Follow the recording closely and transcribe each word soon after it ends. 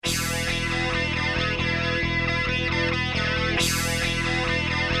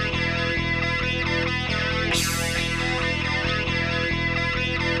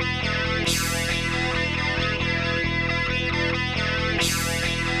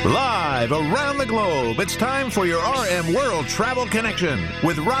Live around the globe, it's time for your RM World Travel Connection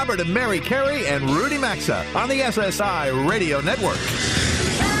with Robert and Mary Carey and Rudy Maxa on the SSI Radio Network.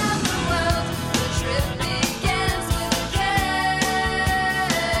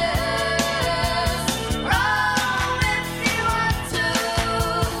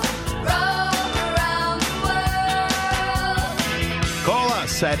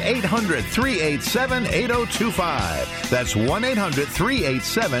 At 800-387-8025. That's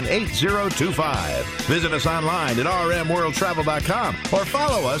 1-800-387-8025. Visit us online at rmworldtravel.com or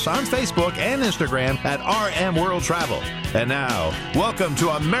follow us on Facebook and Instagram at RM World Travel. And now, welcome to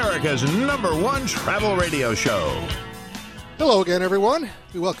America's #1 travel radio show. Hello again, everyone.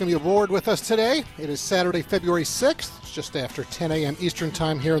 We welcome you aboard with us today. It is Saturday, February 6th. It's just after 10 a.m. Eastern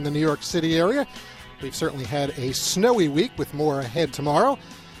Time here in the New York City area. We've certainly had a snowy week with more ahead tomorrow.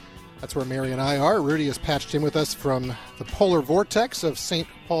 That's where Mary and I are. Rudy has patched in with us from the polar vortex of St.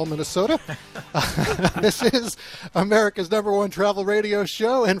 Paul, Minnesota. This is America's #1 travel radio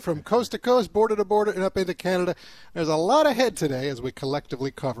show, and from coast to coast, border to border, and up into Canada, there's a lot ahead today as we collectively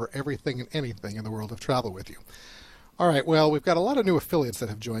cover everything and anything in the world of travel with you. All right, well, we've got a lot of new affiliates that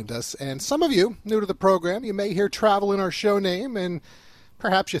have joined us, and some of you new to the program, you may hear travel in our show name, and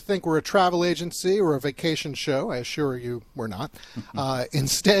perhaps you think we're a travel agency or a vacation show. I assure you we're not.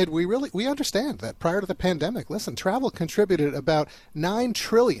 Instead, we understand that prior to the pandemic, listen, travel contributed about $9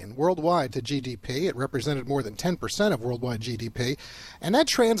 trillion worldwide to GDP. It represented more than 10% of worldwide GDP, and that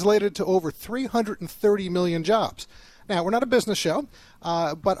translated to over 330 million jobs. Now, we're not a business show,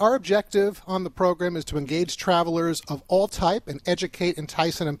 but our objective on the program is to engage travelers of all type and educate,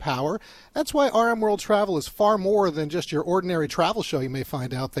 entice, and empower. That's why RM World Travel is far more than just your ordinary travel show you may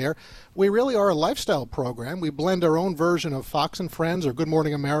find out there. We really are a lifestyle program. We blend our own version of Fox and Friends or Good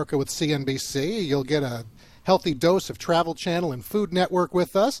Morning America with CNBC. You'll get a healthy dose of Travel Channel and Food Network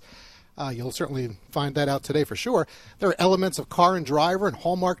with us. You'll certainly find that out today for sure. There are elements of Car and Driver and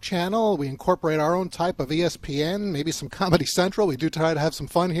Hallmark Channel. We incorporate our own type of ESPN, maybe some Comedy Central. We do try to have some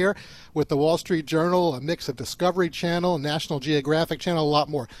fun here with the Wall Street Journal, a mix of Discovery Channel, National Geographic Channel, a lot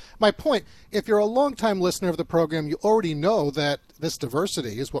more. My point, if you're a longtime listener of the program, you already know that this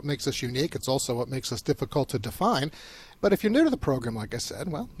diversity is what makes us unique. It's also what makes us difficult to define. But if you're new to the program, like I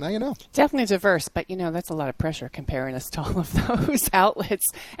said, well, now you know. Definitely diverse, but, that's a lot of pressure comparing us to all of those outlets.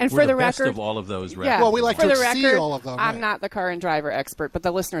 And We're for the best record, of all of those, right? Yeah, well, we like for to the exceed record, all of them. I'm right? not the Car and Driver expert, but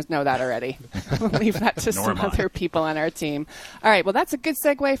the listeners know that already. We'll leave that to some other people on our team. All right, well, that's a good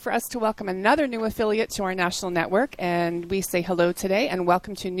segue for us to welcome another new affiliate to our national network. And we say hello today and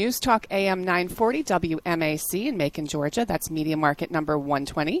welcome to News Talk AM 940 WMAC in Macon, Georgia. That's Media Market number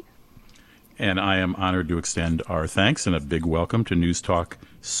 120. And I am honored to extend our thanks and a big welcome to News Talk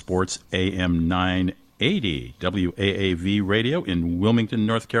Sports AM 980 WAAV Radio in Wilmington,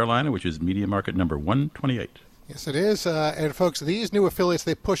 North Carolina, which is Media Market number 128. Yes, it is. And, folks, these new affiliates,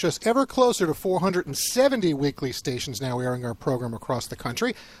 they push us ever closer to 470 weekly stations now airing our program across the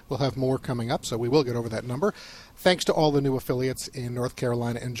country. We'll have more coming up, so we will get over that number. Thanks to all the new affiliates in North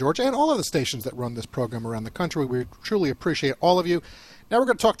Carolina and Georgia and all of the stations that run this program around the country. We truly appreciate all of you. Now we're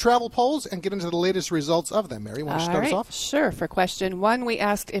going to talk travel polls and get into the latest results of them. Mary, you want to start us off? Sure. For question 1, we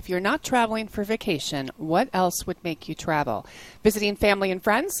asked, if you're not traveling for vacation, what else would make you travel? Visiting family and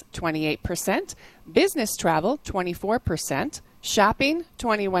friends, 28%. Business travel, 24%. Shopping,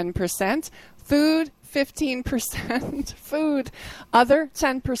 21%. Food, 15%. Food, other,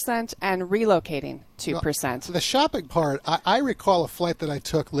 10%. And relocating, 2%. The shopping part, I recall a flight that I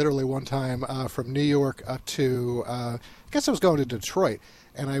took literally one time from New York up to, I guess I was going to Detroit,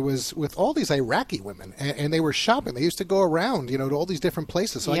 and I was with all these Iraqi women, and they were shopping. They used to go around, to all these different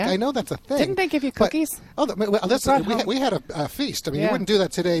places. So I know that's a thing. Didn't they give you cookies? We had a feast. I mean, you wouldn't do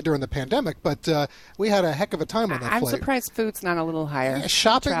that today during the pandemic, but we had a heck of a time on that flight. I'm surprised food's not a little higher.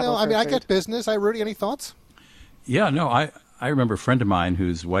 Shopping, though, I get business. Rudy, any thoughts? Yeah, no, I remember a friend of mine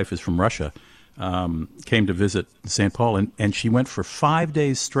whose wife is from Russia came to visit St. Paul, and she went for 5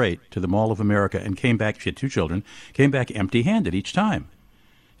 days straight to the Mall of America and came back. She had 2 children, came back empty-handed each time.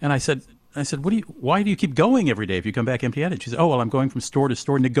 And I said, why do you keep going every day if you come back empty-handed? She said, I'm going from store to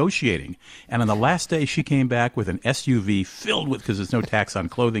store negotiating. And on the last day, she came back with an SUV filled with, because there's no tax on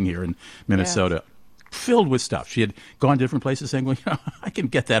clothing here in Minnesota, filled with stuff. She had gone to different places saying, I can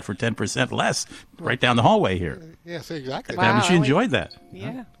get that for 10% less right down the hallway here. Yes, exactly. Wow, and she enjoyed that.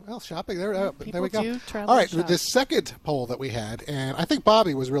 Yeah. Well, shopping there. There People we go. do travel All right, shop. the second poll that we had, and I think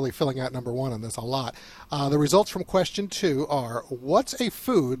Bobby was really filling out number one on this a lot. The results from question 2 are: what's a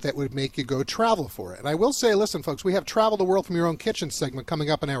food that would make you go travel for it? And I will say, listen, folks, we have Travel the World from Your Own Kitchen segment coming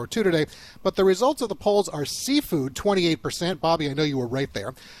up in hour 2 today, but the results of the polls are seafood, 28%. Bobby, I know you were right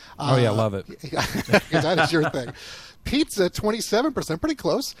there. Oh, yeah, love it. That is your thing. Pizza, 27%, pretty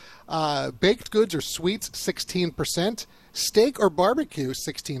close. Baked goods or sweets, 16%. Steak or barbecue,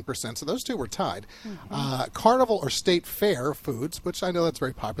 16%. So those two were tied. Carnival or state fair foods, which I know that's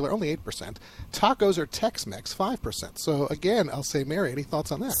very popular, only 8%. Tacos or Tex-Mex, 5%. So again, I'll say, Mary, any thoughts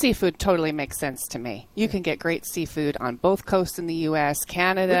on that? Seafood totally makes sense to me. You can get great seafood on both coasts in the U.S.,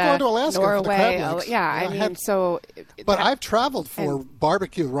 Canada, We're going to Alaska for the Norway. crab legs. I mean, But I've traveled for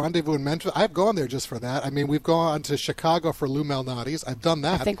barbecue rendezvous in Memphis. I've gone there just for that. I mean, we've gone to Chicago for Lou Malnati's. I've done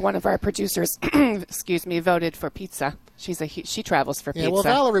that. I think one of our producers, voted for pizza. She travels for pizza. Yeah, well,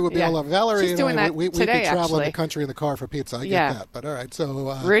 Valerie would be all over. Valerie She's and doing I, that we could today, travel in the actually. country in the car for pizza. I Yeah. get that. But all right,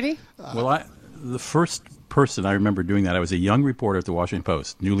 so Rudy? Well, the first person I remember doing that, I was a young reporter at the Washington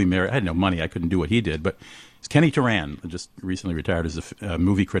Post, newly married. I had no money. I couldn't do what he did. But it's Kenny Turan, just recently retired as a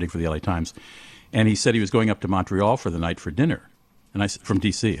movie critic for the LA Times. And he said he was going up to Montreal for the night for dinner. And I said, from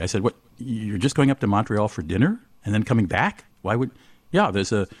D.C. I said, what, you're just going up to Montreal for dinner and then coming back? Why would... Yeah,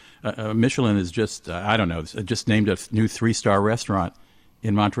 there's a Michelin is just, I don't know, just named a new 3-star restaurant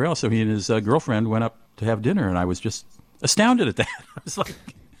in Montreal. So he and his girlfriend went up to have dinner, and I was just astounded at that. I was like...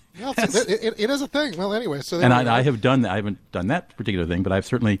 Well, it is a thing. Well, anyway, so and I have done that. I haven't done that particular thing, but I've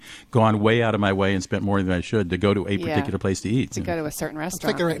certainly gone way out of my way and spent more than I should to go to a particular place to eat. To go to a certain I'm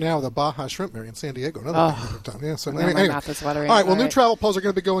restaurant. thinking right now of the Baja Shrimp Mary in San Diego. Another thing we've done. Yeah, so my anyway. mouth is watering. All right, well, new right. travel polls are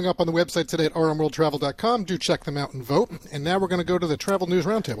going to be going up on the website today at rmworldtravel.com. Do check them out and vote. And now we're going to go to the Travel News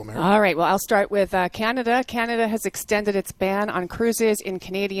Roundtable, Mary. All right. Well, I'll start with Canada. Canada has extended its ban on cruises in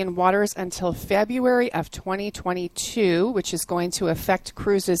Canadian waters until February of 2022, which is going to affect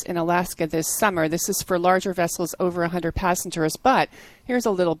cruises in Alaska this summer. This is for larger vessels over 100 passengers, but here's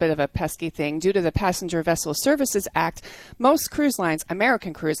a little bit of a pesky thing. Due to the Passenger Vessel Services Act, most cruise lines,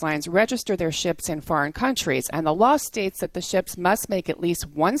 American cruise lines, register their ships in foreign countries, and the law states that the ships must make at least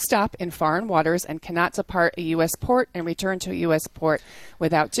one stop in foreign waters and cannot depart a U.S. port and return to a U.S. port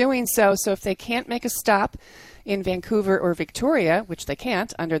without doing so. So if they can't make a stop in Vancouver or Victoria, which they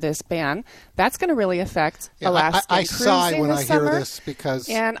can't under this ban, that's going to really affect Alaskan I cruising sigh when this I hear summer. this because...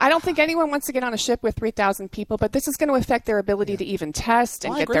 And I don't think anyone wants to get on a ship with 3,000 people, but this is going to affect their ability to even test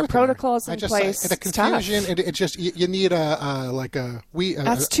and I get agree their with you, Mary. protocols in place. The It's tough. confusion, it just you need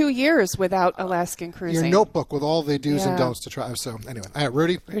That's 2 years without Alaskan cruising. your notebook with all the do's and Yeah. don'ts to try. So anyway, all right,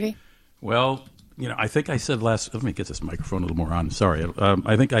 Rudy. Rudy? Well, I think I said let me get this microphone a little more on. Sorry.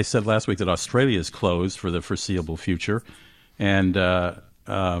 I think I said last week that Australia is closed for the foreseeable future. And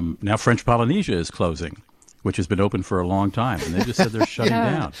now French Polynesia is closing, which has been open for a long time. And they just said they're shutting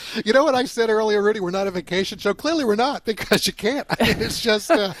down. You know what I said earlier, Rudy? We're not a vacation show. Clearly we're not, because you can't. I mean, it's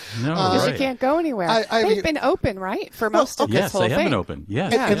just... No, Because right. you can't go anywhere. I They've mean- been open, right, for most of Yes, this whole they thing. have been open.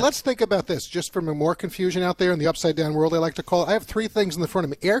 Yes. And let's think about this, just from more confusion out there in the upside-down world, I like to call it. I have 3 things in the front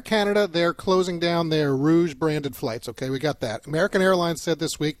of me. Air Canada, they're closing down their Rouge-branded flights. Okay, we got that. American Airlines said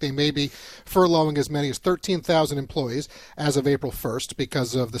this week they may be furloughing as many as 13,000 employees as of April 1st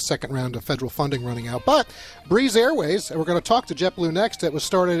because of the second round of federal funding running out. But Breeze Airways, and we're going to talk to JetBlue next.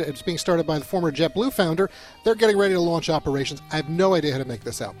 It's being started by the former JetBlue founder. They're getting ready to launch operations. I have no idea how to make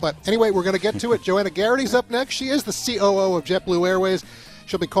this out. But anyway, we're going to get to it. Joanna Garrity's up next. She is the COO of JetBlue Airways.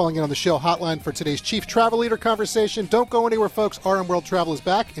 She'll be calling in on the show hotline for today's Chief Travel Leader conversation. Don't go anywhere, folks. RM World Travel is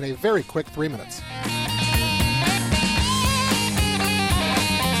back in a very quick 3 minutes.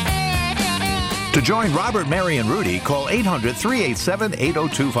 To join Robert, Mary, and Rudy, call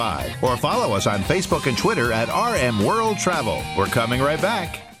 800-387-8025 or follow us on Facebook and Twitter at RM World Travel. We're coming right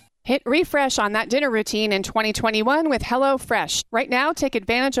back. Hit refresh on that dinner routine in 2021 with HelloFresh. Right now, take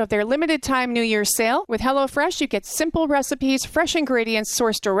advantage of their limited-time New Year's sale. With HelloFresh, you get simple recipes, fresh ingredients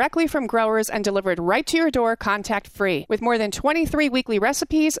sourced directly from growers and delivered right to your door contact-free. With more than 23 weekly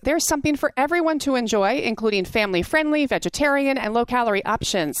recipes, there's something for everyone to enjoy, including family-friendly, vegetarian, and low-calorie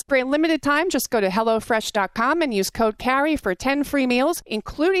options. For a limited time, just go to HelloFresh.com and use code CARRY for 10 free meals,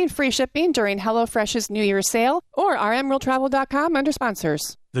 including free shipping during HelloFresh's New Year's sale, or rmworldtravel.com under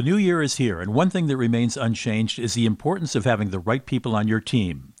sponsors. The new year is here, and one thing that remains unchanged is the importance of having the right people on your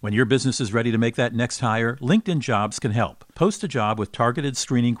team. When your business is ready to make that next hire, LinkedIn Jobs can help. Post a job with targeted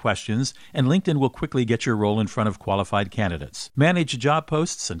screening questions, and LinkedIn will quickly get your role in front of qualified candidates. Manage job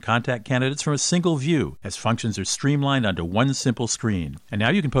posts and contact candidates from a single view, as functions are streamlined onto one simple screen. And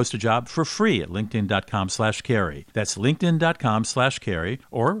now you can post a job for free at linkedin.com/carey. That's linkedin.com/carey,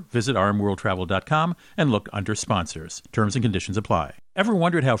 or visit rmworldtravel.com and look under sponsors. Terms and conditions apply. Ever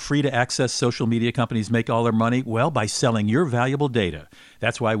wondered how free-to-access social media companies make all their money? Well, by selling your valuable data.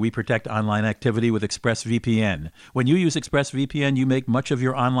 That's why we protect online activity with ExpressVPN. When you use ExpressVPN, you make much of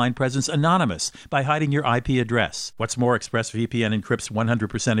your online presence anonymous by hiding your IP address. What's more, ExpressVPN encrypts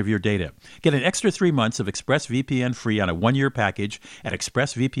 100% of your data. Get an extra 3 months of ExpressVPN free on a 1-year package at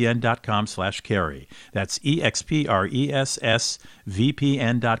expressvpn.com/carey. That's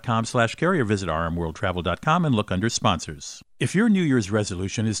EXPRESSVPN.com/carey, or visit rmworldtravel.com and look under sponsors. If your New Year's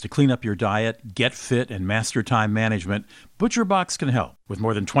resolution is to clean up your diet, get fit, and master time management, ButcherBox can help. With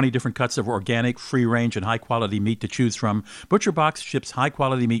more than 20 different cuts of organic, free-range, and high-quality meat to choose from, ButcherBox ships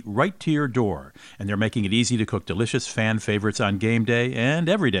high-quality meat right to your door, and they're making it easy to cook delicious fan favorites on game day and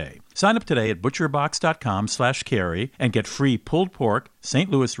every day. Sign up today at butcherbox.com/carey and get free pulled pork,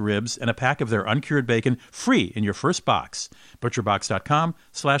 St. Louis ribs, and a pack of their uncured bacon free in your first box.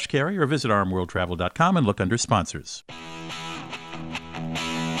 butcherbox.com/carey, or visit rmworldtravel.com and look under sponsors.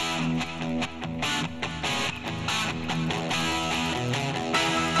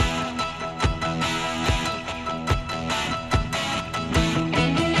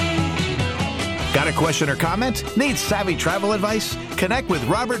 Got a question or comment? Need savvy travel advice? Connect with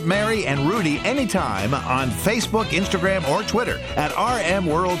Robert, Mary, and Rudy anytime on Facebook, Instagram, or Twitter at RM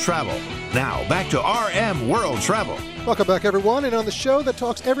World Travel. Now, back to RM World Travel. Welcome back, everyone, and on the show that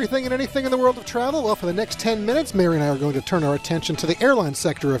talks everything and anything in the world of travel. Well, for the next 10 minutes, Mary and I are going to turn our attention to the airline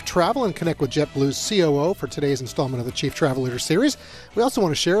sector of travel and connect with JetBlue's COO for today's installment of the Chief Travel Leader Series. We also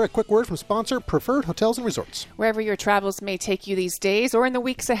want to share a quick word from sponsor Preferred Hotels and Resorts. Wherever your travels may take you these days or in the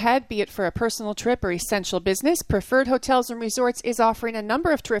weeks ahead, be it for a personal trip or essential business, Preferred Hotels and Resorts is offering a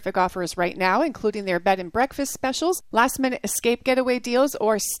number of terrific offers right now, including their bed and breakfast specials, last-minute escape getaway deals,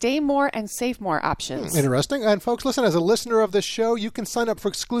 or stay more and save more options. Interesting. And folks, listen, as a listener of this show, you can sign up for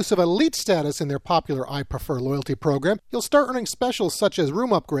exclusive elite status in their popular I Prefer loyalty program. You'll start earning specials such as room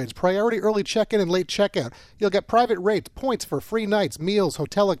upgrades, priority early check-in, and late checkout. You'll get private rates, points for free nights, meals,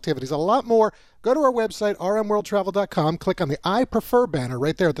 hotel activities, a lot more. Go to our website, rmworldtravel.com, click on the I Prefer banner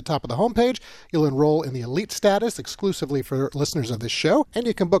right there at the top of the homepage. You'll enroll in the elite status exclusively for listeners of this show, and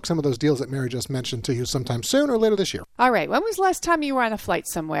you can book some of those deals that Mary just mentioned to you sometime soon or later this year. All right, when was the last time you were on a flight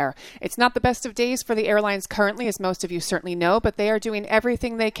somewhere? It's not the best of days for the airlines currently, as most of you certainly know, but they are doing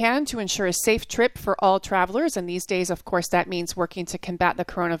everything they can to ensure a safe trip for all travelers, and these days, of course, that means working to combat the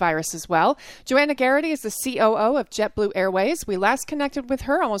coronavirus as well. Joanna Garrity is the COO of JetBlue Airways. We last connected with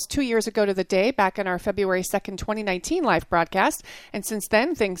her almost 2 years ago to the day, back in our February 2nd, 2019 live broadcast. And since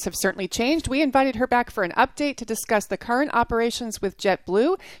then, things have certainly changed. We invited her back for an update to discuss the current operations with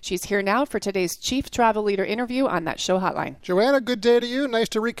JetBlue. She's here now for today's Chief Travel Leader interview on that show hotline. Joanna, good day to you. Nice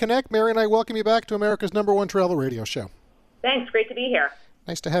to reconnect. Mary and I welcome you back to America's #1 travel radio show. Thanks. Great to be here.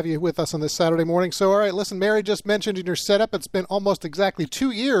 Nice to have you with us on this Saturday morning. So, all right, listen, Mary just mentioned in your setup, it's been almost exactly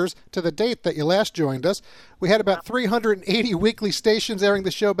 2 years to the date that you last joined us. We had about 380 weekly stations airing the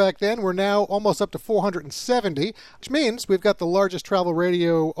show back then. We're now almost up to 470, which means we've got the largest travel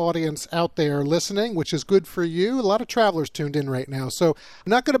radio audience out there listening, which is good for you. A lot of travelers tuned in right now. So I'm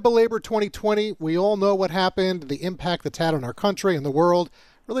not going to belabor 2020. We all know what happened, the impact that's had on our country and the world.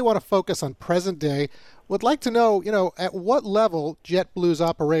 Really want to focus on present day. Would like to know, at what level JetBlue's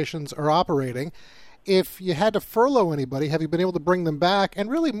operations are operating. If you had to furlough anybody, have you been able to bring them back? And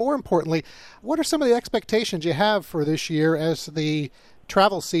really, more importantly, what are some of the expectations you have for this year as the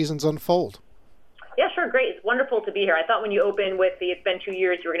travel seasons unfold? Yeah, sure. Great. It's wonderful to be here. I thought when you opened with the it's been 2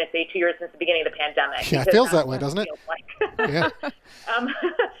 years, you were going to say 2 years since the beginning of the pandemic. Yeah, it feels that way, doesn't it? Yeah.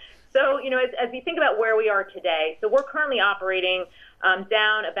 So, as we think about where we are today, so we're currently operating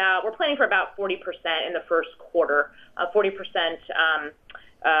we're planning for about 40% in the first quarter, 40%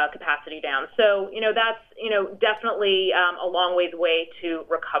 capacity down. So, that's, definitely a long ways away to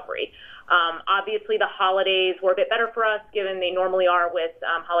recovery. Obviously, the holidays were a bit better for us, given they normally are with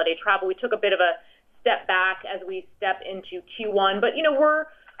holiday travel. We took a bit of a step back as we step into Q1, but, we're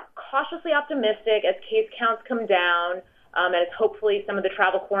cautiously optimistic as case counts come down, as hopefully some of the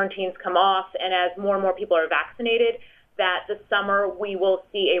travel quarantines come off, and as more and more people are vaccinated, that this summer we will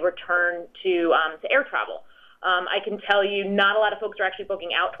see a return to air travel. I can tell you not a lot of folks are actually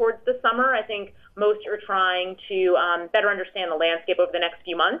booking out towards the summer. I think most are trying to better understand the landscape over the next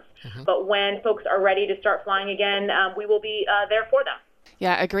few months. Mm-hmm. But when folks are ready to start flying again, we will be there for them.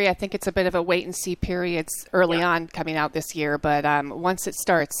 Yeah, I agree. I think it's a bit of a wait and see period early on coming out this year, but once it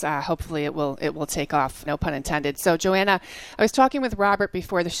starts, hopefully it will take off. No pun intended. So, Joanna, I was talking with Robert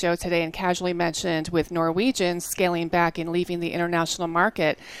before the show today and casually mentioned with Norwegian scaling back and leaving the international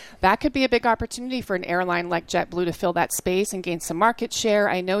market, that could be a big opportunity for an airline like JetBlue to fill that space and gain some market share.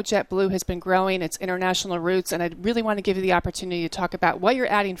 I know JetBlue has been growing its international routes, and I really want to give you the opportunity to talk about what you're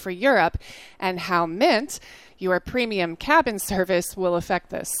adding for Europe and how Mint, your premium cabin service, will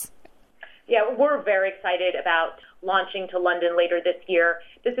affect this. Yeah, we're very excited about launching to London later this year.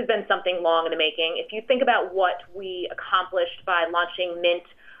 This has been something long in the making. If you think about what we accomplished by launching Mint,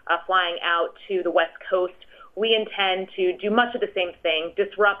 flying out to the West Coast, we intend to do much of the same thing,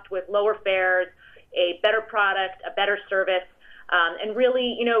 disrupt with lower fares, a better product, a better service, and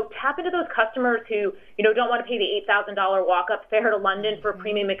really, tap into those customers who, don't want to pay the $8,000 walk-up fare to London for a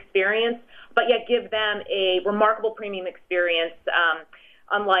premium experience, but yet give them a remarkable premium experience,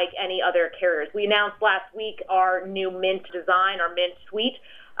 unlike any other carriers. We announced last week our new Mint design, our Mint suite.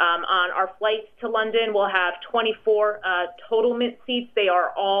 On our flights to London, we'll have 24 total Mint seats. They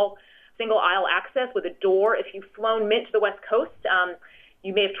are all single aisle access with a door. If you've flown Mint to the West Coast,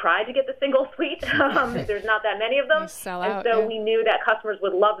 you may have tried to get the single suite. There's not that many of them. We knew that customers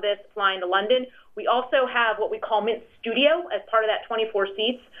would love this flying to London. We also have what we call Mint Studio as part of that 24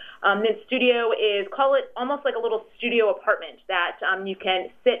 seats. Mint Studio is, call it almost like a little studio apartment that you can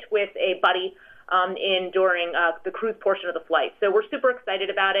sit with a buddy in during the cruise portion of the flight. So we're super excited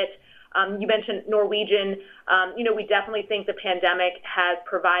about it. You mentioned Norwegian. We definitely think the pandemic has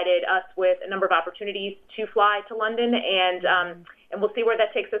provided us with a number of opportunities to fly to London, and we'll see where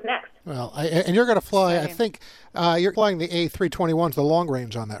that takes us next. Well, and you're going to fly, I think, you're flying the A321s, the long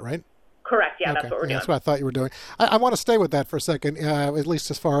range on that, right? Correct. Yeah, okay. That's what we're doing. That's what I thought you were doing. I want to stay with that for a second, at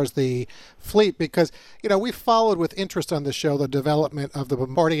least as far as the fleet, because, we followed with interest on the show the development of the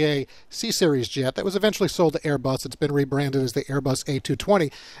Bombardier C-Series jet that was eventually sold to Airbus. It's been rebranded as the Airbus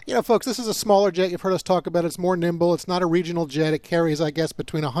A220. Folks, this is a smaller jet. You've heard us talk about it. It's more nimble. It's not a regional jet. It carries, I guess,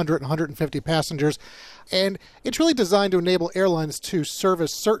 between 100 and 150 passengers. And it's really designed to enable airlines to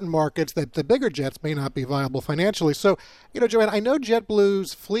service certain markets that the bigger jets may not be viable financially. So, Joanne, I know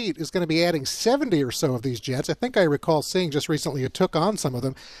JetBlue's fleet is going to be adding 70 or so of these jets. I think I recall seeing just recently it took on some of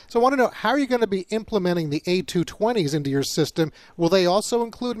them. So I want to know, how are you going to be implementing the A220s into your system? Will they also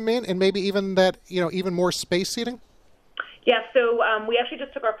include Mint and maybe even that, even more space seating? Yeah, so we actually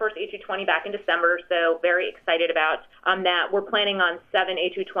just took our first A220 back in December, so very excited about that. We're planning on 7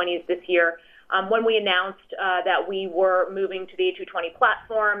 A220s this year. When we announced that we were moving to the A220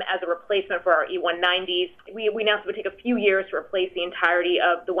 platform as a replacement for our E190s, we announced it would take a few years to replace the entirety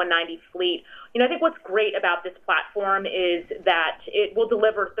of the 190 fleet. I think what's great about this platform is that it will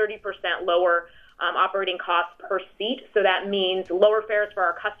deliver 30% lower operating costs per seat. So that means lower fares for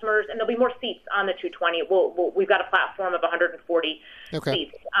our customers, and there'll be more seats on the 220. We've got a platform of 140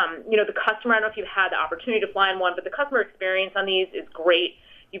 seats. The customer, I don't know if you've had the opportunity to fly in one, but the customer experience on these is great.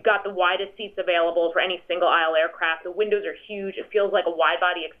 You've got the widest seats available for any single-aisle aircraft. The windows are huge. It feels like a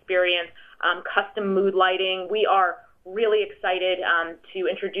wide-body experience, custom mood lighting. We are really excited to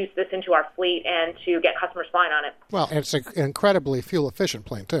introduce this into our fleet and to get customers flying on it. Well, and it's an incredibly fuel-efficient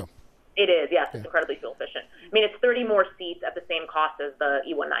plane, too. It is, yes. It's incredibly fuel-efficient. I mean, it's 30 more seats at the same cost as the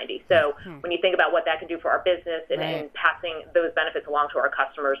E190. So when you think about what that can do for our business and passing those benefits along to our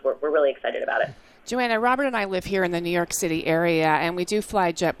customers, we're really excited about it. Joanna, Robert and I live here in the New York City area, and we do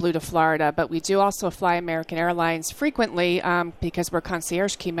fly JetBlue to Florida, but we do also fly American Airlines frequently because we're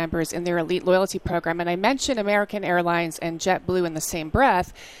concierge key members in their elite loyalty program. And I mention American Airlines and JetBlue in the same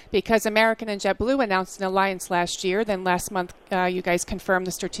breath because American and JetBlue announced an alliance last year. Then last month, you guys confirmed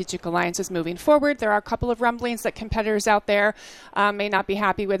the strategic alliance is moving forward. There are a couple of rumblings that competitors out there may not be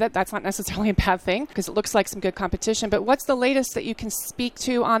happy with it. That's not necessarily a bad thing because it looks like some good competition. But what's the latest that you can speak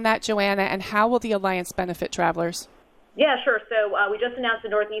to on that, Joanna, and how will the alliance benefit travelers? Yeah, sure. So we just announced the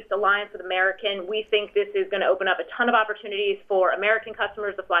Northeast Alliance with American. We think this is going to open up a ton of opportunities for American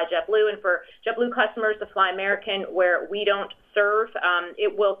customers to fly JetBlue and for JetBlue customers to fly American where we don't serve.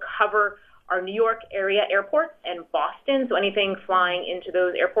 It will cover our New York area airports and Boston, so anything flying into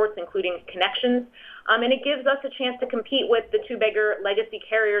those airports, including connections. And it gives us a chance to compete with the two bigger legacy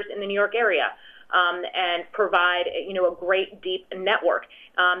carriers in the New York area. And provide, a great deep network.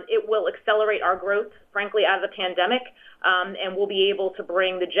 It will accelerate our growth, frankly, out of the pandemic, and we'll be able to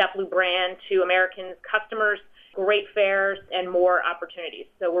bring the JetBlue brand to American customers, great fares, and more opportunities.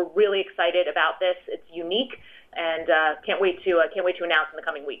 So we're really excited about this. It's unique, and can't wait to announce in the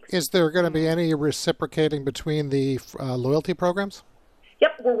coming weeks. Is there going to be any reciprocating between the loyalty programs?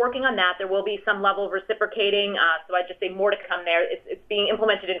 Yep, we're working on that. There will be some level of reciprocating, so I'd just say more to come there. It's being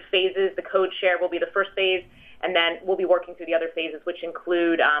implemented in phases. The code share will be the first phase, and then we'll be working through the other phases, which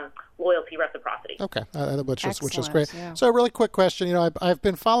include loyalty reciprocity. Okay, which is great. Yeah. So a really quick question. I've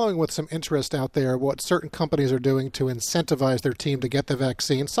been following with some interest out there what certain companies are doing to incentivize their team to get the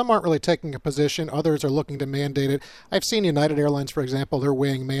vaccine. Some aren't really taking a position. Others are looking to mandate it. I've seen United Airlines, for example, they're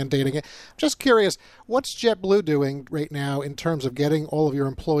weighing mandating it. Just curious, what's JetBlue doing right now in terms of getting all of your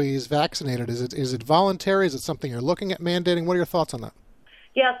employees vaccinated? Is it voluntary? Is it something you're looking at mandating? What are your thoughts on that?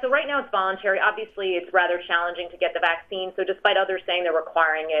 Yeah, so right now it's voluntary. Obviously, it's rather challenging to get the vaccine. So despite others saying they're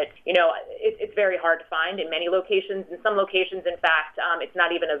requiring it, it's very hard to find in many locations. In some locations, in fact, it's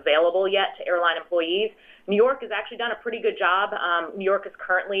not even available yet to airline employees. New York has actually done a pretty good job. New York is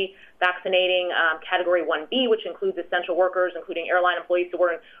currently vaccinating Category 1B, which includes essential workers, including airline employees. So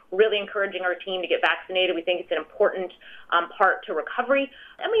we're really encouraging our team to get vaccinated. We think it's an important part to recovery.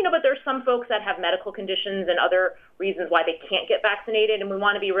 But there's some folks that have medical conditions and other reasons why they can't get vaccinated, and we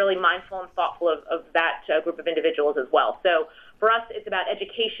want to be really mindful and thoughtful of that group of individuals as well. So for us, it's about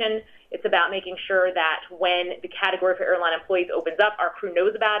education. It's about making sure that when the category for airline employees opens up, our crew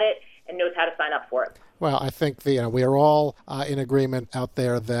knows about it and knows how to sign up for it. Well, I think we are all in agreement out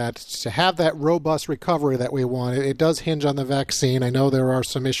there that to have that robust recovery that we want, it does hinge on the vaccine. I know there are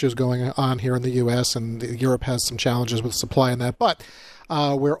some issues going on here in the U.S., and Europe has some challenges with supply in that, but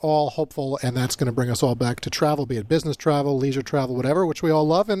we're all hopeful, and that's going to bring us all back to travel, be it business travel, leisure travel, whatever, which we all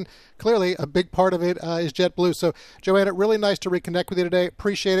love, and clearly a big part of it is JetBlue. So, Joanna, really nice to reconnect with you today.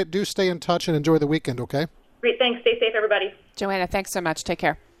 Appreciate it. Do stay in touch and enjoy the weekend, okay? Great. Thanks. Stay safe, everybody. Joanna, thanks so much. Take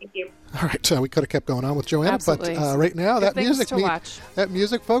care. Thank you. All right, we could have kept going on with Joanna, Absolutely. but right now Good that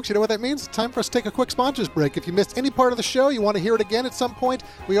music, folks, you know what that means? It's time for us to take a quick sponsors break. If you missed any part of the show, you want to hear it again at some point,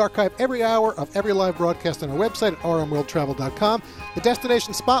 we archive every hour of every live broadcast on our website at rmworldtravel.com. The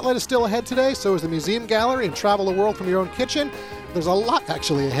Destination Spotlight is still ahead today, so is the Museum Gallery, and travel the world from your own kitchen. There's a lot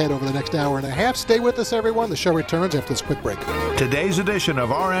actually ahead over the next hour and a half. Stay with us, everyone. The show returns after this quick break. Today's edition of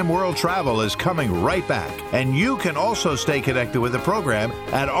RM World Travel is coming right back, and you can also stay connected with the program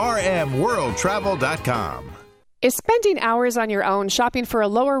at rmworldtravel.com. Is spending hours on your own shopping for a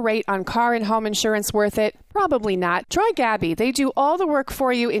lower rate on car and home insurance worth it? Probably not. Try Gabi. They do all the work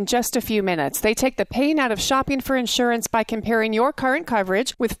for you in just a few minutes. They take the pain out of shopping for insurance by comparing your current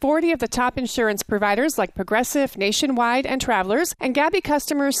coverage with 40 of the top insurance providers like Progressive, Nationwide, and Travelers, and Gabi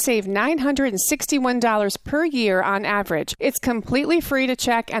customers save $961 per year on average. It's completely free to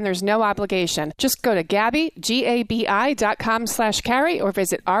check, and there's no obligation. Just go to Gabi, GABI.com/carry, or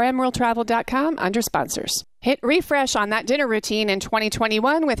visit rmworldtravel.com under sponsors. Hit refresh on that dinner routine in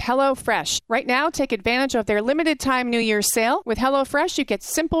 2021 with HelloFresh. Right now, take advantage of their limited-time New Year's sale. With HelloFresh, you get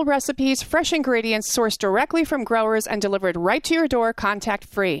simple recipes, fresh ingredients sourced directly from growers and delivered right to your door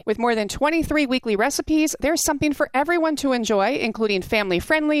contact-free. With more than 23 weekly recipes, there's something for everyone to enjoy, including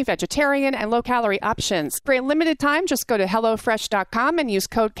family-friendly, vegetarian, and low-calorie options. For a limited time, just go to HelloFresh.com and use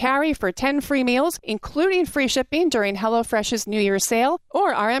code CARRY for 10 free meals, including free shipping during HelloFresh's New Year's sale,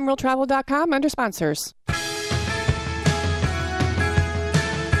 or rmworldtravel.com under sponsors.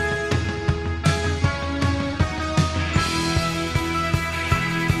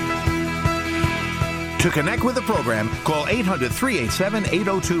 To connect with the program, call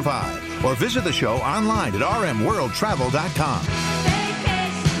 800-387-8025 or visit the show online at rmworldtravel.com.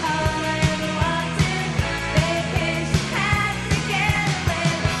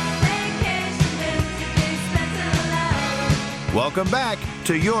 Welcome back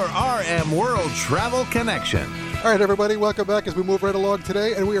to your RM World Travel Connection. All right, everybody, welcome back as we move right along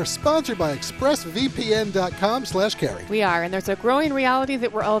today, and we are sponsored by expressvpn.com/carry. We are, and there's a growing reality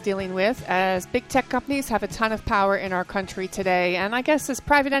that we're all dealing with as big tech companies have a ton of power in our country today, and I guess as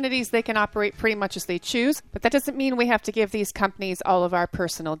private entities, they can operate pretty much as they choose, but that doesn't mean we have to give these companies all of our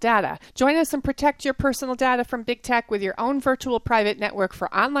personal data. Join us and protect your personal data from big tech with your own virtual private network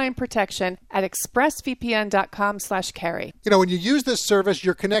for online protection at expressvpn.com/carry. You know, when you use this service,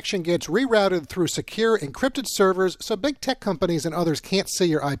 your connection gets rerouted through secure, encrypted servers, so big tech companies and others can't see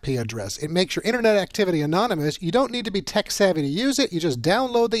your IP address. It makes your internet activity anonymous. You don't need to be tech savvy to use it. You just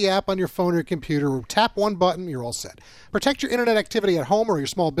download the app on your phone or your computer, or tap one button, you're all set. Protect your internet activity at home or your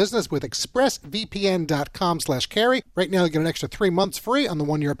small business with expressvpn.com/carry. Right now, you get an extra 3 months free on the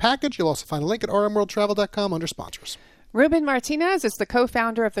 1-year package. You'll also find a link at rmworldtravel.com under sponsors. Ruben Martinez is the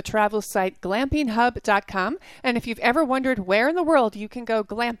co-founder of the travel site glampinghub.com. And if you've ever wondered where in the world you can go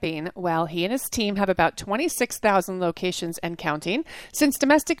glamping, well, he and his team have about 26,000 locations and counting. Since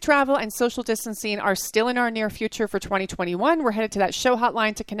domestic travel and social distancing are still in our near future for 2021, we're headed to that show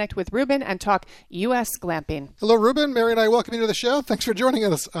hotline to connect with Ruben and talk U.S. glamping. Hello, Ruben. Mary and I welcome you to the show. Thanks for joining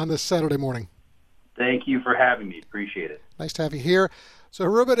us on this Saturday morning. Thank you for having me. Appreciate it. Nice to have you here. So,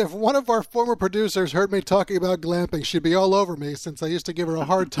 Ruben, if one of our former producers heard me talking about glamping, she'd be all over me since I used to give her a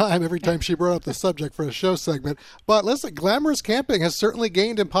hard time every time she brought up the subject for a show segment. But listen, glamorous camping has certainly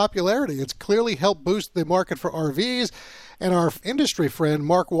gained in popularity. It's clearly helped boost the market for RVs. And our industry friend,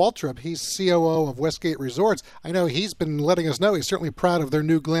 Mark Waltrip, he's COO of Westgate Resorts. I know he's been letting us know he's certainly proud of their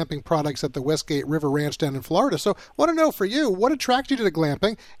new glamping products at the Westgate River Ranch down in Florida. So I want to know for you, what attracted you to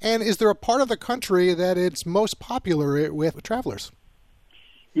glamping? And is there a part of the country that it's most popular with travelers?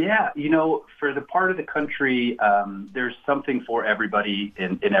 Yeah, for the part of the country, there's something for everybody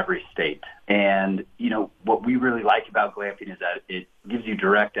in every state. And, what we really like about glamping is that it gives you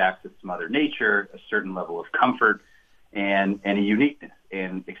direct access to Mother Nature, a certain level of comfort, and a uniqueness.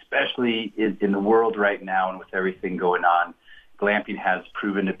 And especially in the world right now and with everything going on, glamping has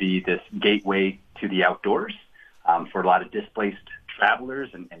proven to be this gateway to the outdoors for a lot of displaced travelers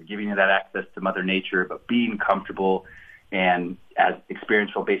and giving you that access to Mother Nature, but being comfortable. And as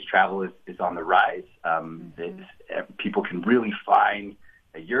experiential-based travel is on the rise, people can really find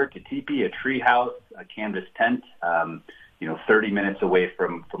a yurt, a teepee, a tree house, a canvas tent, 30 minutes away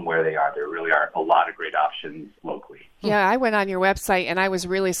from where they are. There really are a lot of great options locally. Yeah, I went on your website and I was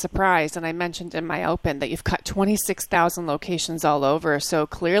really surprised, and I mentioned in my open that you've got 26,000 locations all over. So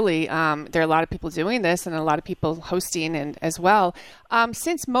clearly there are a lot of people doing this and a lot of people hosting and as well.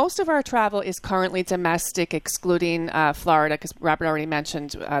 Since most of our travel is currently domestic, excluding Florida, because Robert already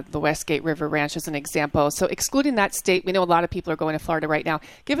mentioned the Westgate River Ranch as an example. So excluding that state, we know a lot of people are going to Florida right now.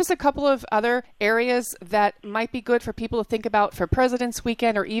 Give us a couple of other areas that might be good for people to think about for President's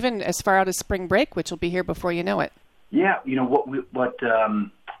Weekend or even as far out as spring break, which will be here before you know it. Yeah,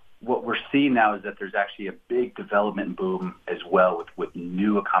 what we're seeing now is that there's actually a big development boom as well with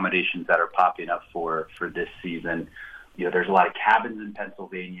new accommodations that are popping up for this season. There's a lot of cabins in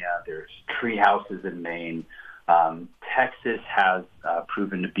Pennsylvania. There's tree houses in Maine. Texas has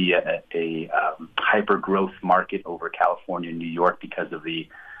proven to be a hyper growth market over California and New York because of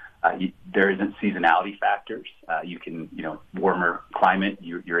there isn't seasonality factors. You can, warmer climate.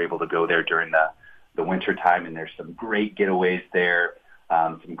 You're able to go there during the winter time, and there's some great getaways there,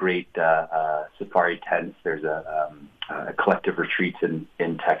 some great safari tents. There's a collective retreats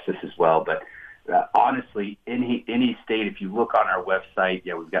in Texas as well. But honestly, any state, if you look on our website,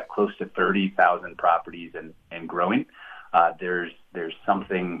 we've got close to 30,000 properties and growing. There's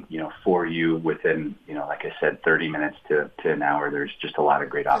something, for you within, like I said, 30 minutes to an hour. There's just a lot of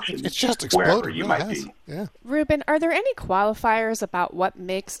great options. It's just exploded. Wherever you might be. Yeah. Ruben, are there any qualifiers about what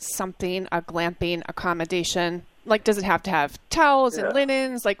makes something a glamping accommodation? Like, does it have to have towels and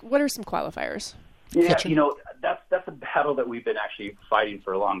linens? Like, what are some qualifiers? Yeah, that's a battle that we've been actually fighting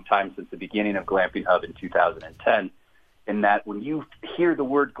for a long time, since the beginning of Glamping Hub in 2010, in that when you hear the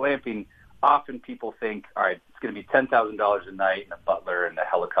word glamping, often people think, all right, it's going to be $10,000 a night and a butler and a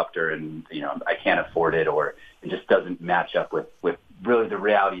helicopter, and I can't afford it, or it just doesn't match up with really the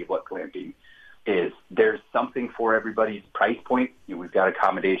reality of what glamping is. There's something for everybody's price point. We've got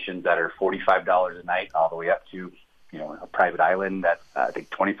accommodations that are $45 a night all the way up to a private island that's I think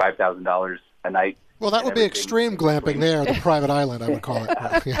 $25,000 a night. Well, that would be extreme glamping there, the private island, I would call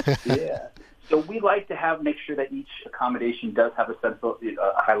it. Yeah. So we like to make sure that each accommodation does have a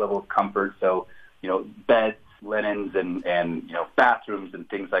high level of comfort. So, beds, linens, and bathrooms and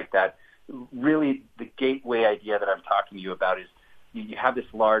things like that. Really, the gateway idea that I'm talking to you about is you have this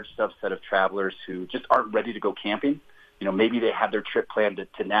large subset of travelers who just aren't ready to go camping. Maybe they have their trip planned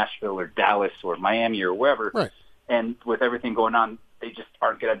to Nashville or Dallas or Miami or wherever. Right. And with everything going on, they just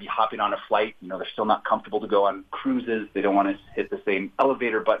aren't going to be hopping on a flight. They're still not comfortable to go on cruises. They don't want to hit the same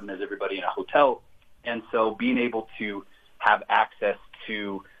elevator button as everybody in a hotel. And so being able to have access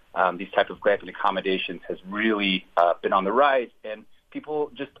to these type of glamping accommodations has really been on the rise. And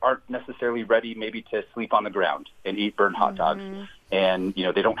people just aren't necessarily ready maybe to sleep on the ground and eat burnt hot dogs. And,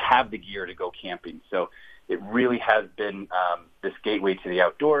 they don't have the gear to go camping. So it really has been this gateway to the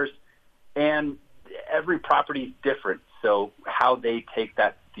outdoors. And every property is different. So how they take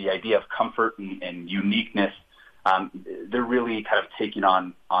the idea of comfort and uniqueness they're really kind of taking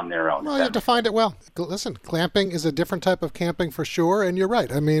on their own. Well, you have defined it well. Listen, glamping is a different type of camping for sure, and you're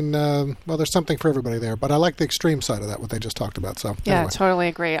right. I mean, well, there's something for everybody there, but I like the extreme side of that, what they just talked about. So yeah, anyway. Totally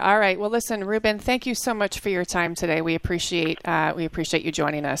agree. All right. Well, listen, Ruben, thank you so much for your time today. We appreciate you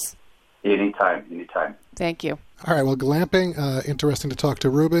joining us. Anytime. Thank you. All right, well, glamping, interesting to talk to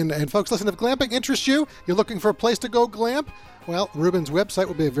Ruben. And folks, listen, if glamping interests you, you're looking for a place to go glamp, well, Ruben's website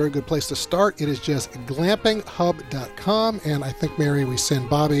would be a very good place to start. It is just glampinghub.com. And I think, Mary, we send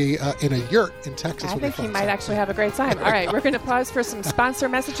Bobby in a yurt in Texas. I think he might actually have a great time. All right, we're going to pause for some sponsor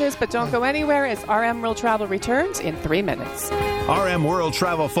messages, but don't go anywhere as RM World Travel returns in 3 minutes. RM World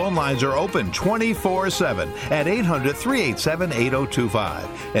Travel phone lines are open 24/7 at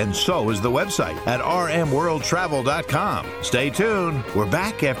 800-387-8025. And so is the website at rmworldtravel.com. Stay tuned. We're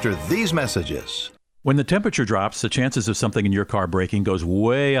back after these messages. When the temperature drops, the chances of something in your car breaking goes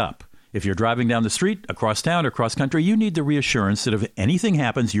way up. If you're driving down the street, across town, or cross country, you need the reassurance that if anything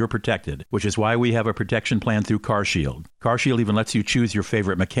happens, you're protected, which is why we have a protection plan through CarShield. CarShield even lets you choose your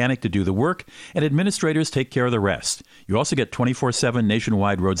favorite mechanic to do the work, and administrators take care of the rest. You also get 24/7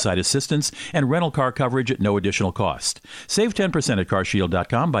 nationwide roadside assistance and rental car coverage at no additional cost. Save 10% at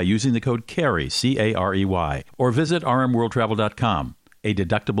carshield.com by using the code CAREY, C-A-R-E-Y, or visit rmworldtravel.com. A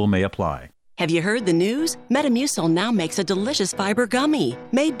deductible may apply. Have you heard the news? Metamucil now makes a delicious fiber gummy.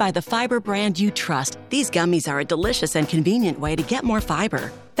 Made by the fiber brand you trust, these gummies are a delicious and convenient way to get more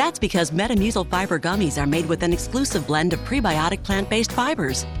fiber. That's because Metamucil fiber gummies are made with an exclusive blend of prebiotic plant-based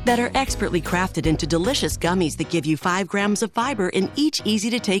fibers that are expertly crafted into delicious gummies that give you 5 grams of fiber in each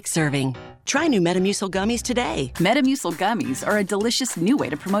easy-to-take serving. Try new Metamucil gummies today. Metamucil gummies are a delicious new way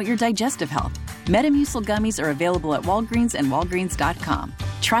to promote your digestive health. Metamucil gummies are available at Walgreens and Walgreens.com.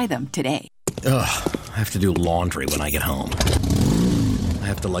 Try them today. Ugh, I have to do laundry when I get home. I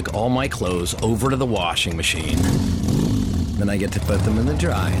have to lug all my clothes over to the washing machine. Then I get to put them in the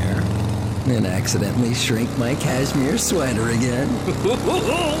dryer and accidentally shrink my cashmere sweater again.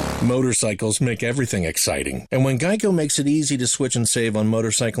 Motorcycles make everything exciting. And when Geico makes it easy to switch and save on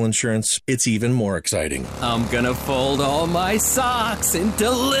motorcycle insurance, it's even more exciting. I'm gonna fold all my socks into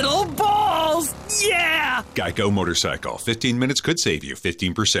little balls! Yeah! Geico Motorcycle. 15 minutes could save you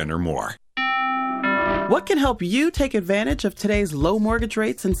 15% or more. What can help you take advantage of today's low mortgage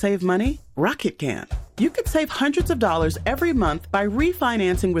rates and save money? Rocket can. You could save hundreds of dollars every month by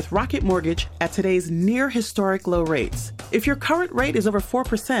refinancing with Rocket Mortgage at today's near historic low rates. If your current rate is over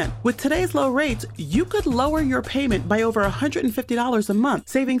 4%, with today's low rates, you could lower your payment by over $150 a month,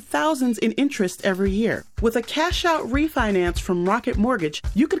 saving thousands in interest every year. With a cash-out refinance from Rocket Mortgage,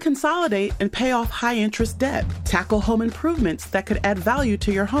 you could consolidate and pay off high-interest debt, tackle home improvements that could add value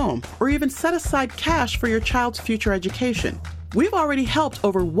to your home, or even set aside cash for your child's future education. We've already helped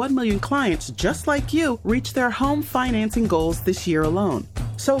over 1 million clients just like you reach their home financing goals this year alone.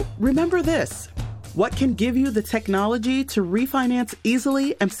 So remember this. What can give you the technology to refinance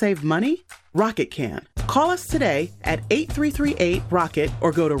easily and save money? Rocket can. Call us today at 8338-ROCKET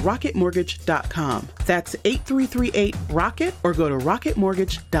or go to rocketmortgage.com. That's 8338-ROCKET or go to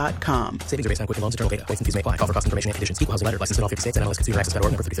rocketmortgage.com. Savings are based on quick loans, internal data. Points and fees may apply. Call for cost information and conditions. Equal housing lender. License in all 50 states. NMLS Consumer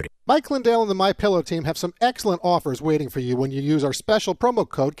Access.org. Number 3030. Mike Lindell and the MyPillow team have some excellent offers waiting for you when you use our special promo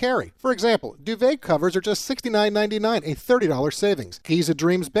code CAREY. For example, duvet covers are just $69.99, a $30 savings. Giza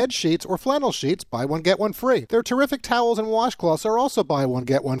Dreams bed sheets or flannel sheets, buy one, get one free. Their terrific towels and washcloths are also buy one,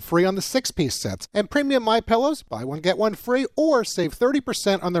 get one free on the 6-piece sets. And premium MyPillows, buy one, get one free, or save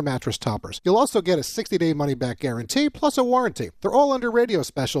 30% on their mattress toppers. You'll also get a 60-day money-back guarantee plus a warranty. They're all under radio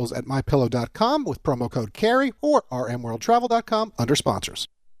specials at MyPillow.com with promo code CAREY or rmworldtravel.com under sponsors.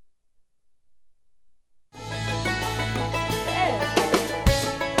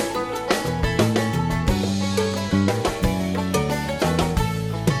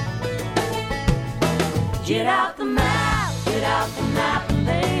 Get out the map, and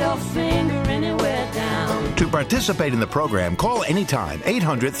lay your finger anywhere down. To participate in the program, call anytime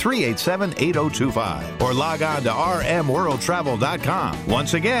 800-387-8025 or log on to rmworldtravel.com.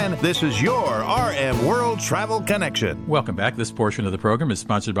 Once again, this is your RM World Travel Connection. Welcome back. This portion of the program is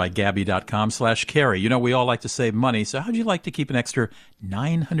sponsored by Gabi.com/carry. You know, we all like to save money, so how'd you like to keep an extra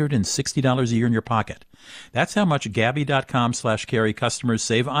 $960 a year in your pocket? That's how much Gabi.com/carry customers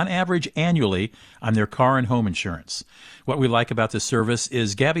save on average annually on their car and home insurance. What we like about this service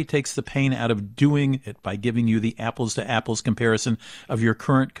is Gabi takes the pain out of doing it by giving you the apples-to-apples comparison of your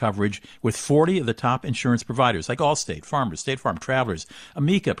current coverage with 40 of the top insurance providers like Allstate, Farmers, State Farm, Travelers,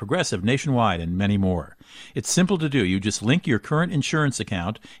 Amica, Progressive, Nationwide, and many more. It's simple to do. You just link your current insurance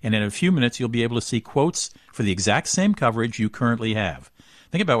account, and in a few minutes you'll be able to see quotes for the exact same coverage you currently have.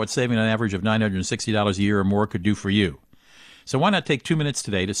 Think about what saving an average of $960 a year or more could do for you. So why not take 2 minutes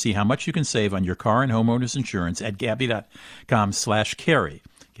today to see how much you can save on your car and homeowners insurance at Gabi.com/carry.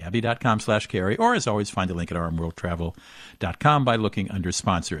 Gabi.com/carry, or as always, find a link at rmworldtravel.com by looking under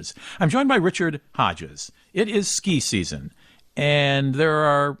sponsors. I'm joined by Richard Hodges. It is ski season. And there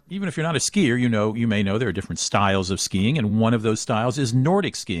are, even if you're not a skier, you may know there are different styles of skiing, and one of those styles is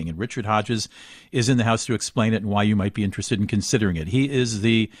Nordic skiing. And Richard Hodges is in the house to explain it and why you might be interested in considering it. He is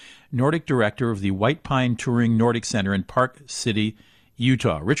the Nordic director of the White Pine Touring Nordic Center in Park City,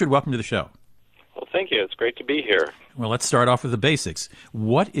 Utah. Richard, welcome to the show. Well, thank you. It's great to be here. Well, let's start off with the basics.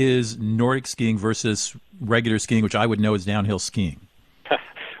 What is Nordic skiing versus regular skiing, which I would know is downhill skiing?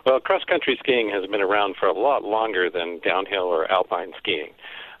 Well, cross-country skiing has been around for a lot longer than downhill or alpine skiing.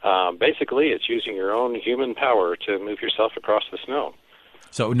 Basically, it's using your own human power to move yourself across the snow.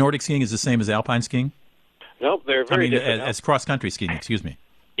 So Nordic skiing is the same as alpine skiing? Nope, they're very different. As cross-country skiing, excuse me.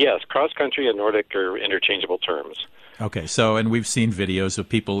 Yes, cross-country and Nordic are interchangeable terms. Okay, and we've seen videos of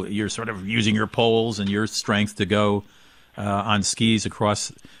people, you're sort of using your poles and your strength to go on skis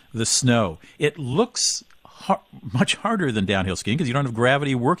across the snow. It looks much harder than downhill skiing because you don't have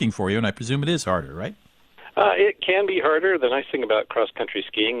gravity working for you, and I presume it is harder, right? It can be harder. The nice thing about cross-country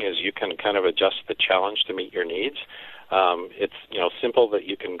skiing is you can kind of adjust the challenge to meet your needs. It's simple that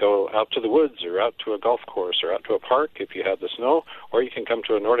you can go out to the woods or out to a golf course or out to a park if you have the snow, or you can come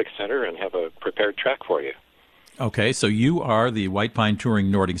to a Nordic Center and have a prepared track for you. Okay, so you are the White Pine Touring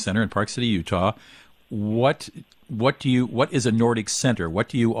Nordic Center in Park City, Utah. What is a Nordic Center? What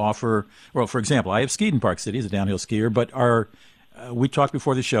do you offer? Well, for example, I have skied in Park City as a downhill skier, but we talked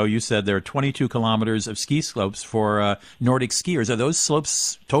before the show. You said there are 22 kilometers of ski slopes for Nordic skiers. Are those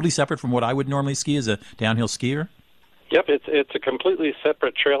slopes totally separate from what I would normally ski as a downhill skier? Yep, it's a completely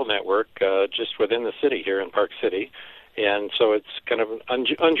separate trail network just within the city here in Park City. And so it's kind of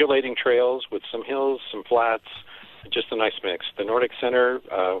undulating trails with some hills, some flats, just a nice mix. The Nordic Center,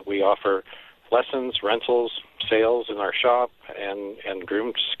 we offer lessons, rentals, sales in our shop, and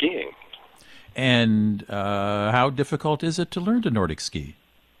groomed skiing. And how difficult is it to learn to Nordic ski?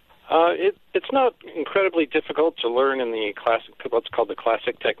 It's not incredibly difficult to learn in the classic, what's called the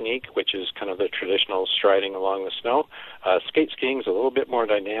classic technique, which is kind of the traditional striding along the snow. Skate skiing is a little bit more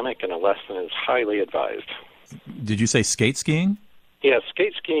dynamic, and a lesson is highly advised. Did you say skate skiing? Yeah,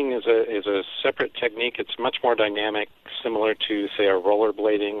 skate skiing is a separate technique. It's much more dynamic, similar to, say, a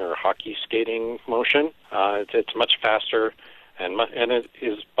rollerblading or hockey skating motion. It's much faster, and it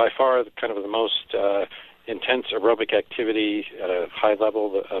is by far kind of the most intense aerobic activity at a high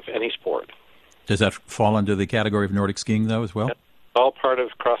level of any sport. Does that fall under the category of Nordic skiing, though, as well? Yeah. All part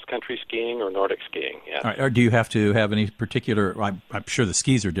of cross-country skiing or Nordic skiing, yeah. All right. Or do you have to have any particular, I'm sure the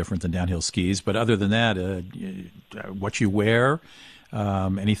skis are different than downhill skis, but other than that, what you wear,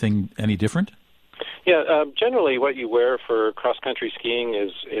 any different? Yeah, generally what you wear for cross-country skiing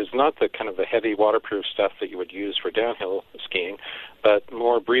is not the kind of the heavy waterproof stuff that you would use for downhill skiing, but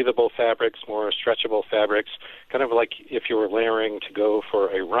more breathable fabrics, more stretchable fabrics, kind of like if you were layering to go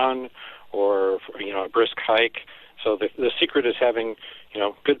for a run or a brisk hike. So the secret is having,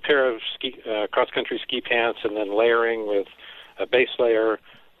 good pair of cross-country ski pants and then layering with a base layer,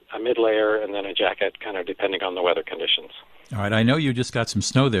 a mid layer, and then a jacket, kind of depending on the weather conditions. All right. I know you just got some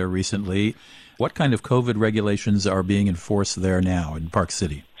snow there recently. What kind of COVID regulations are being enforced there now in Park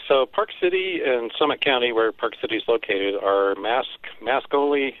City? So Park City and Summit County, where Park City is located, are mask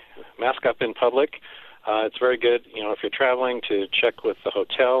only, mask up in public. It's very good, if you're traveling, to check with the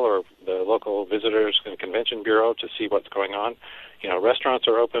hotel or the local visitors and convention bureau to see what's going on. Restaurants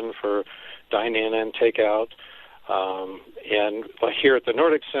are open for dine-in and takeout. And here at the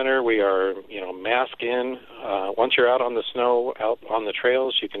Nordic Center, we are, mask in. Once you're out on the snow, out on the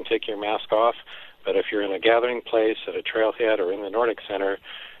trails, you can take your mask off. But if you're in a gathering place at a trailhead or in the Nordic Center,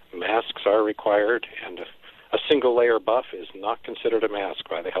 masks are required, and a single layer buff is not considered a mask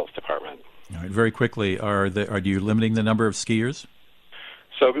by the health department. All right, very quickly, are you limiting the number of skiers?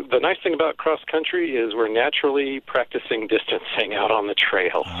 So the nice thing about cross-country is we're naturally practicing distancing out on the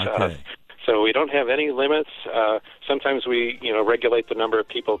trails. Okay. So we don't have any limits. Sometimes we, regulate the number of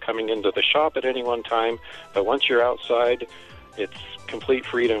people coming into the shop at any one time. But once you're outside, it's complete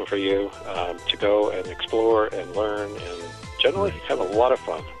freedom for you to go and explore and learn and generally have a lot of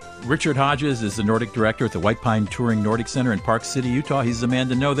fun. Richard Hodges is the Nordic Director at the White Pine Touring Nordic Center in Park City, Utah. He's the man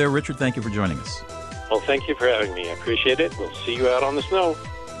to know there. Richard, thank you for joining us. Well, thank you for having me. I appreciate it. We'll see you out on the snow.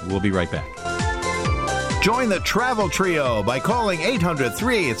 We'll be right back. Join the Travel Trio by calling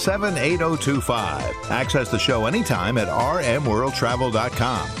 800-387-8025. Access the show anytime at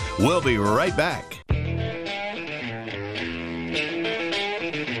rmworldtravel.com. We'll be right back.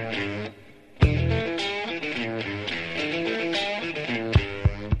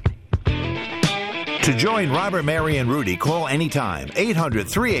 To join Robert, Mary, and Rudy, call anytime,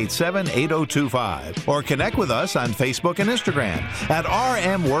 800-387-8025, or connect with us on Facebook and Instagram at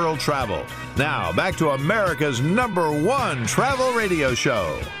RM World Travel. Now, back to America's #1 travel radio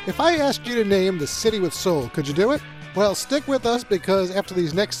show. If I asked you to name the city with soul, could you do it? Well, stick with us because after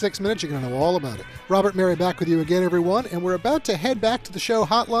these next 6 minutes, you're going to know all about it. Robert, Mary, back with you again, everyone, and we're about to head back to the show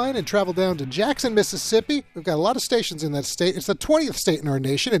hotline and travel down to Jackson, Mississippi. We've got a lot of stations in that state. It's the 20th state in our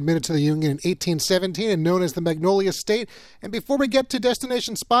nation, admitted to the Union in 1817 and known as the Magnolia State. And before we get to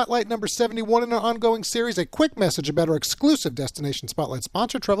Destination Spotlight number 71 in our ongoing series, a quick message about our exclusive Destination Spotlight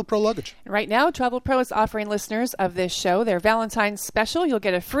sponsor, Travel Pro Luggage. Right now, Travel Pro is offering listeners of this show their Valentine's special. You'll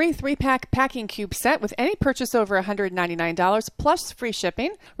get a free 3-pack packing cube set with any purchase over $199 plus free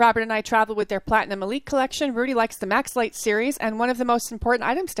shipping. Robert and I travel with their Platinum Elite collection. Rudy likes the Max Light series, and one of the most important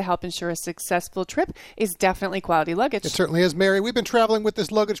items to help ensure a successful trip is definitely quality luggage. It certainly is, Mary. We've been traveling with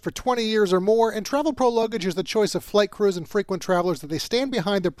this luggage for 20 years or more, and Travel Pro Luggage is the choice of flight crews and frequent travelers that they stand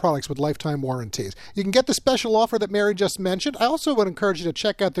behind their products with lifetime warranties. You can get the special offer that Mary just mentioned. I also would encourage you to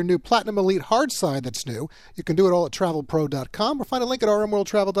check out their new Platinum Elite hard side that's new. You can do it all at travelpro.com or find a link at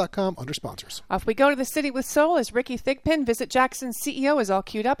rmworldtravel.com under sponsors. Off we go to the city with soul as Ricky Thigpen, Visit Jackson's CEO, is all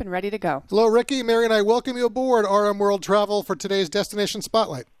queued up and ready to go. Hello, Ricky. Mary and I welcome you aboard RM World Travel for today's Destination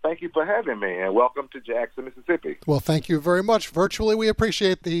Spotlight. Thank you for having me, and welcome to Jackson, Mississippi. Well, thank you very much. Virtually, we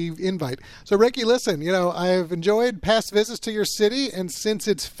appreciate the invite. So, Ricky, listen, I've enjoyed past visits to your city, and since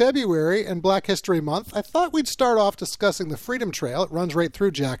it's February and Black History Month, I thought we'd start off discussing the Freedom Trail. It runs right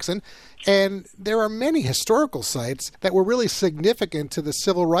through Jackson, and there are many historical sites that were really significant to the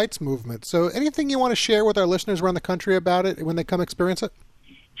civil rights movement. So, anything you want to share with our listeners around the country about it when they come experience it?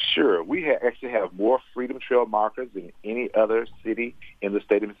 Sure. We actually have more Freedom Trail markers than any other city in the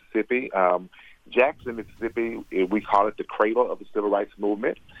state of Mississippi. Jackson, Mississippi, we call it the cradle of the civil rights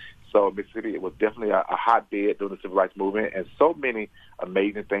movement. So Mississippi, it was definitely a hotbed during the civil rights movement, and so many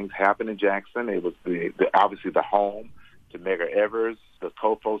amazing things happened in Jackson. It was obviously the home to Medgar Evers. The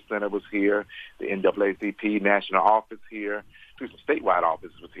COFO Center was here. The NAACP national office here. Some statewide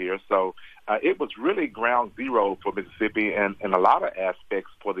offices was here. So it was really ground zero for Mississippi and a lot of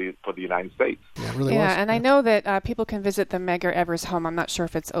aspects for the United States. Yeah, it really was. And I know that people can visit the Medgar Evers home. I'm not sure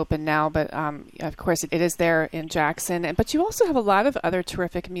if it's open now, but of course it is there in Jackson. But you also have a lot of other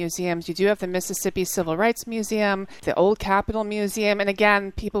terrific museums. You do have the Mississippi Civil Rights Museum, the Old Capitol Museum, and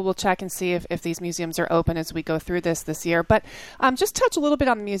again, people will check and see if these museums are open as we go through this year. But just touch a little bit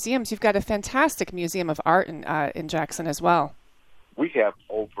on the museums. You've got a fantastic museum of art in Jackson as well. We have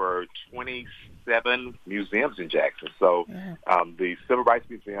over 27 museums in Jackson. So the Civil Rights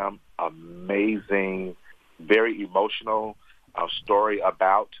Museum, amazing, very emotional story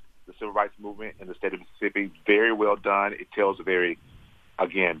about the civil rights movement in the state of Mississippi. Very well done. It tells a very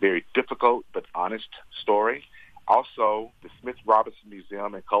difficult but honest story. Also, the Smith Robertson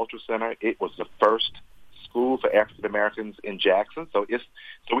Museum and Cultural Center, it was the first school for African Americans in Jackson. So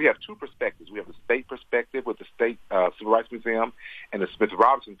we have two perspectives. We have the state perspective with the State Civil Rights Museum, and the Smith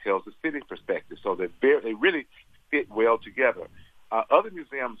Robertson tells the city perspective. So they really fit well together. Other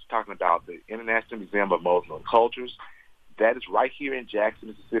museums, talking about the International Museum of Muslim Cultures, that is right here in Jackson,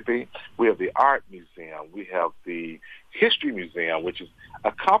 Mississippi. We have the Art Museum. We have the History Museum, which is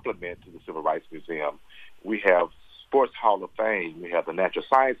a complement to the Civil Rights Museum. We have Sports Hall of Fame. We have the Natural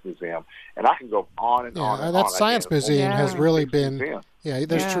Science Museum, and I can go on and on and on. That Science Museum has really been.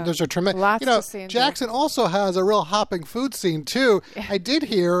 There's a tremendous. Jackson also has a real hopping food scene too. Yeah. I did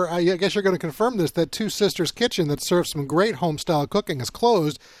hear. I guess you're going to confirm this. That Two Sisters Kitchen that serves some great home style cooking is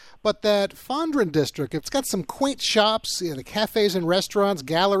closed. But that Fondren district, it's got some quaint shops, the cafes and restaurants,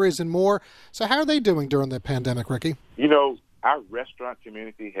 galleries, and more. So how are they doing during the pandemic, Ricky? Our restaurant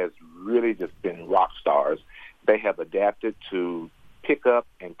community has really just been rock stars. They have adapted to pick up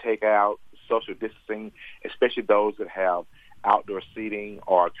and take out social distancing, especially those that have outdoor seating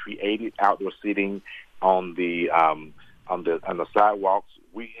or created outdoor seating on the sidewalks.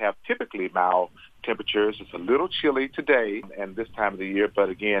 We have typically mild temperatures. It's a little chilly today and this time of the year, but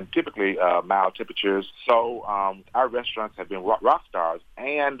again, typically mild temperatures. So our restaurants have been rock stars,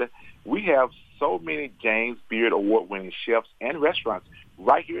 and we have so many James Beard Award-winning chefs and restaurants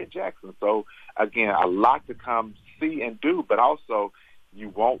right here in Jackson. So again, a lot to come see and do, but also you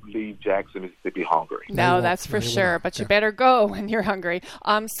won't leave Jackson, Mississippi hungry. No, that's for sure, but you better go when you're hungry.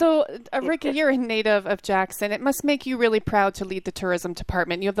 So, Ricky, you're a native of Jackson. It must make you really proud to lead the tourism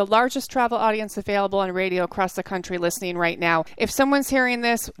department. You have the largest travel audience available on radio across the country listening right now. If someone's hearing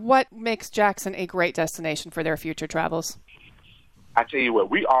this, what makes Jackson a great destination for their future travels? I tell you what,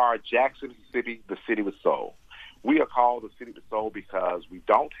 we are Jackson, Mississippi, the city with soul. We are called the city with soul because we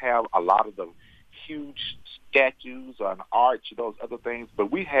don't have a lot of the huge statues or an arch, those other things,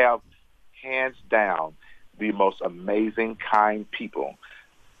 but we have, hands down, the most amazing, kind people.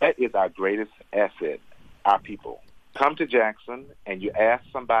 That is our greatest asset, our people. Come to Jackson and you ask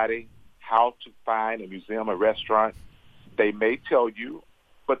somebody how to find a museum or restaurant, they may tell you,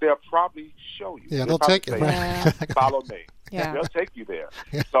 but they'll probably show you. Yeah, they'll take you. Right? Follow me. Yeah. They'll take you there.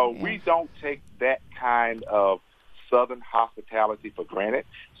 So we don't take that kind of Southern hospitality for granted.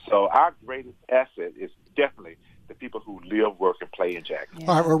 So our greatest asset is definitely the people who live, work, and play in Jackson.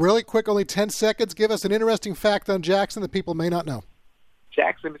 All right, well, really quick, only 10 seconds. Give us an interesting fact on Jackson that people may not know.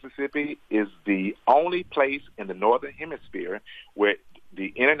 Jackson, Mississippi is the only place in the Northern Hemisphere where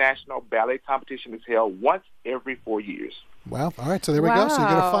the International Ballet Competition is held once every 4 years. Well, all right, so there we go. So you're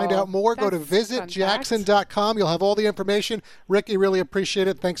going to find out more. Go to visitjackson.com. You'll have all the information. Ricky, really appreciate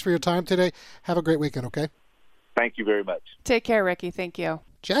it. Thanks for your time today. Have a great weekend, okay? Thank you very much. Take care, Ricky. Thank you.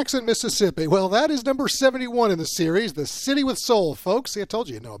 Jackson, Mississippi. Well, that is number 71 in the series, The City with Soul, folks. See, I told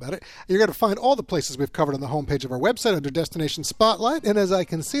you you'd know about it. You're going to find all the places we've covered on the homepage of our website under Destination Spotlight. And as I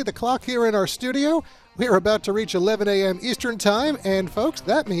can see the clock here in our studio, we are about to reach 11 a.m. Eastern Time. And, folks,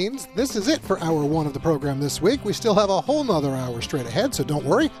 that means this is it for Hour 1 of the program this week. We still have a whole nother hour straight ahead, so don't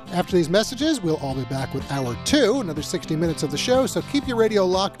worry. After these messages, we'll all be back with Hour 2, another 60 minutes of the show. So keep your radio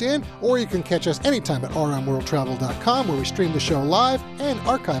locked in, or you can catch us anytime at rmworldtravel.com, where we stream the show live and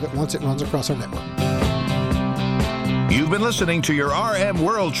archive it once it runs across our network. You've been listening to your RM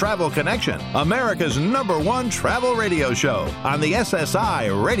World Travel Connection, America's #1 travel radio show on the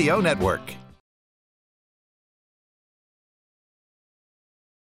SSI Radio Network.